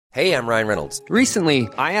Hey, I'm Ryan Reynolds. Recently,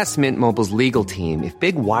 I asked Mint Mobile's legal team if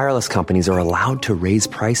big wireless companies are allowed to raise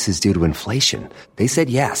prices due to inflation. They said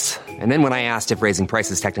yes. And then when I asked if raising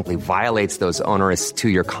prices technically violates those onerous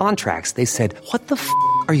two-year contracts, they said, "What the f***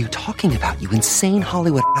 are you talking about, you insane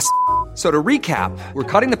Hollywood ass?" So to recap, we're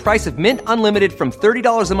cutting the price of Mint Unlimited from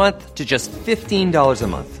 $30 a month to just $15 a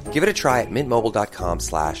month. Give it a try at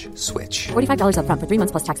mintmobile.com/switch. $45 up front for 3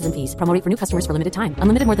 months plus taxes and fees. Promo rate for new customers for limited time.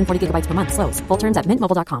 Unlimited more than 40 gigabytes per month. Slows full terms at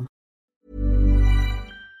mintmobile.com.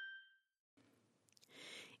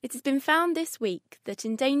 It has been found this week that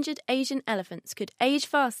endangered Asian elephants could age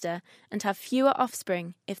faster and have fewer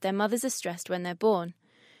offspring if their mothers are stressed when they're born.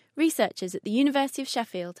 Researchers at the University of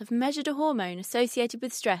Sheffield have measured a hormone associated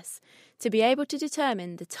with stress to be able to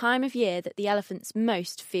determine the time of year that the elephants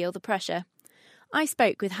most feel the pressure. I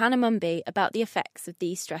spoke with Hannah Mumby about the effects of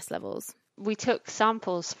these stress levels. We took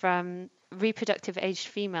samples from reproductive aged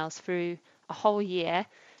females through a whole year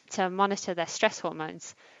to monitor their stress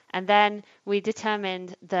hormones. And then we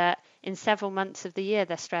determined that in several months of the year,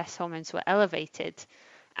 their stress hormones were elevated.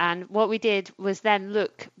 And what we did was then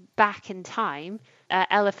look back in time at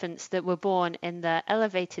elephants that were born in the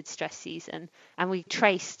elevated stress season, and we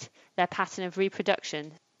traced their pattern of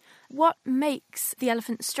reproduction. What makes the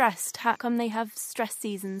elephant stressed? How come they have stress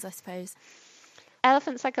seasons, I suppose?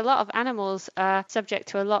 Elephants, like a lot of animals, are subject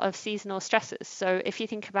to a lot of seasonal stresses. So if you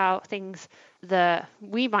think about things that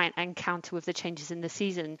we might encounter with the changes in the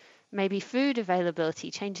season, maybe food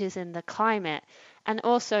availability, changes in the climate, and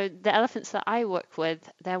also the elephants that I work with,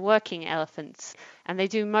 they're working elephants, and they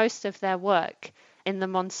do most of their work in the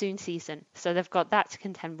monsoon season. So they've got that to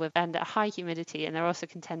contend with and a high humidity, and they're also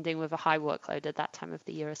contending with a high workload at that time of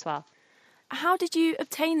the year as well. How did you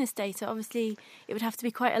obtain this data? Obviously, it would have to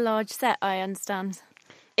be quite a large set, I understand.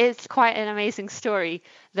 It's quite an amazing story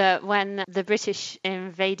that when the British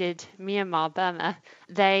invaded Myanmar, Burma,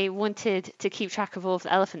 they wanted to keep track of all of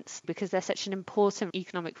the elephants because they're such an important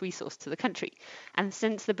economic resource to the country. And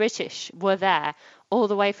since the British were there, all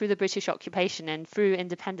the way through the British occupation and through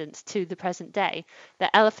independence to the present day,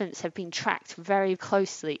 the elephants have been tracked very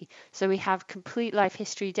closely. So we have complete life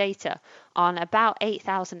history data on about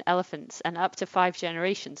 8,000 elephants and up to 5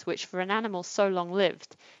 generations, which for an animal so long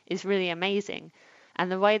lived is really amazing. And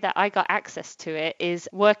the way that I got access to it is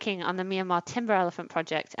working on the Myanmar Timber Elephant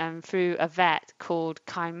Project and through a vet called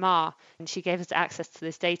Kai Ma. And she gave us access to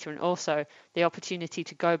this data and also the opportunity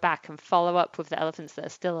to go back and follow up with the elephants that are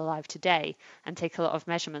still alive today and take a lot of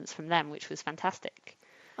measurements from them, which was fantastic.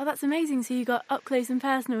 Oh, that's amazing. So you got up close and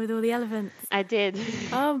personal with all the elephants. I did.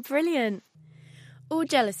 Oh, brilliant. All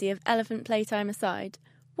jealousy of elephant playtime aside,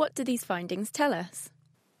 what do these findings tell us?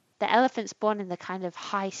 The elephants born in the kind of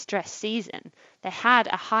high stress season, they had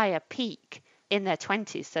a higher peak in their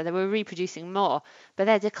 20s, so they were reproducing more, but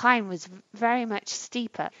their decline was very much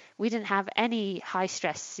steeper. We didn't have any high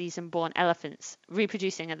stress season born elephants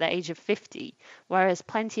reproducing at the age of 50, whereas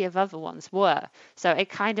plenty of other ones were. So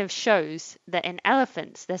it kind of shows that in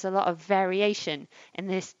elephants, there's a lot of variation in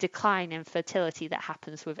this decline in fertility that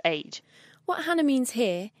happens with age. What Hannah means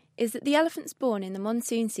here is that the elephants born in the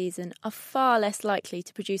monsoon season are far less likely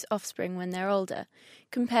to produce offspring when they're older,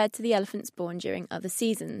 compared to the elephants born during other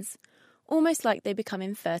seasons, almost like they become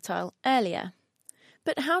infertile earlier.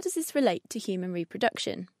 But how does this relate to human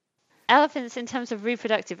reproduction? Elephants, in terms of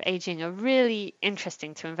reproductive aging, are really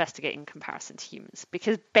interesting to investigate in comparison to humans,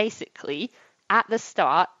 because basically, at the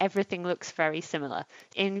start, everything looks very similar.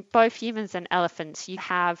 In both humans and elephants, you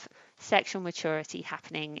have sexual maturity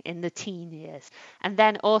happening in the teen years, and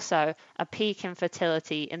then also a peak in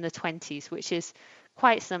fertility in the 20s, which is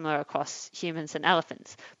quite similar across humans and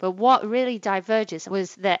elephants. But what really diverges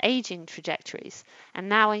was their aging trajectories. And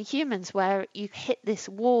now in humans, where you hit this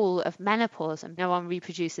wall of menopause and no one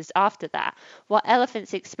reproduces after that, what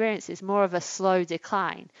elephants experience is more of a slow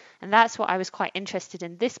decline. And that's what I was quite interested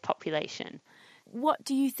in this population. What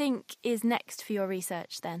do you think is next for your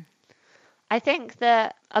research then? I think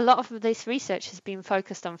that a lot of this research has been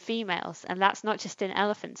focused on females, and that's not just in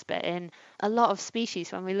elephants, but in a lot of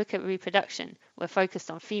species. When we look at reproduction, we're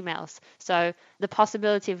focused on females. So the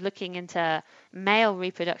possibility of looking into male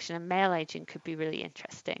reproduction and male aging could be really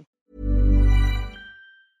interesting.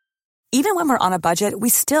 Even when we're on a budget, we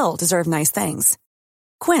still deserve nice things.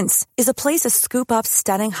 Quince is a place to scoop up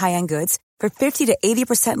stunning high-end goods for 50 to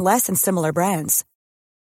 80% less than similar brands.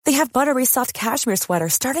 They have buttery soft cashmere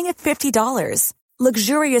sweaters starting at $50,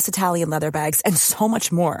 luxurious Italian leather bags, and so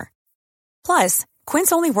much more. Plus,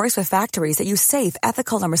 Quince only works with factories that use safe,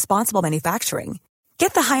 ethical, and responsible manufacturing.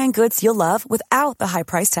 Get the high-end goods you'll love without the high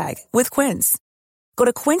price tag with Quince. Go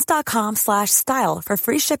to quince.com/style for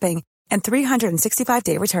free shipping and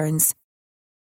 365-day returns.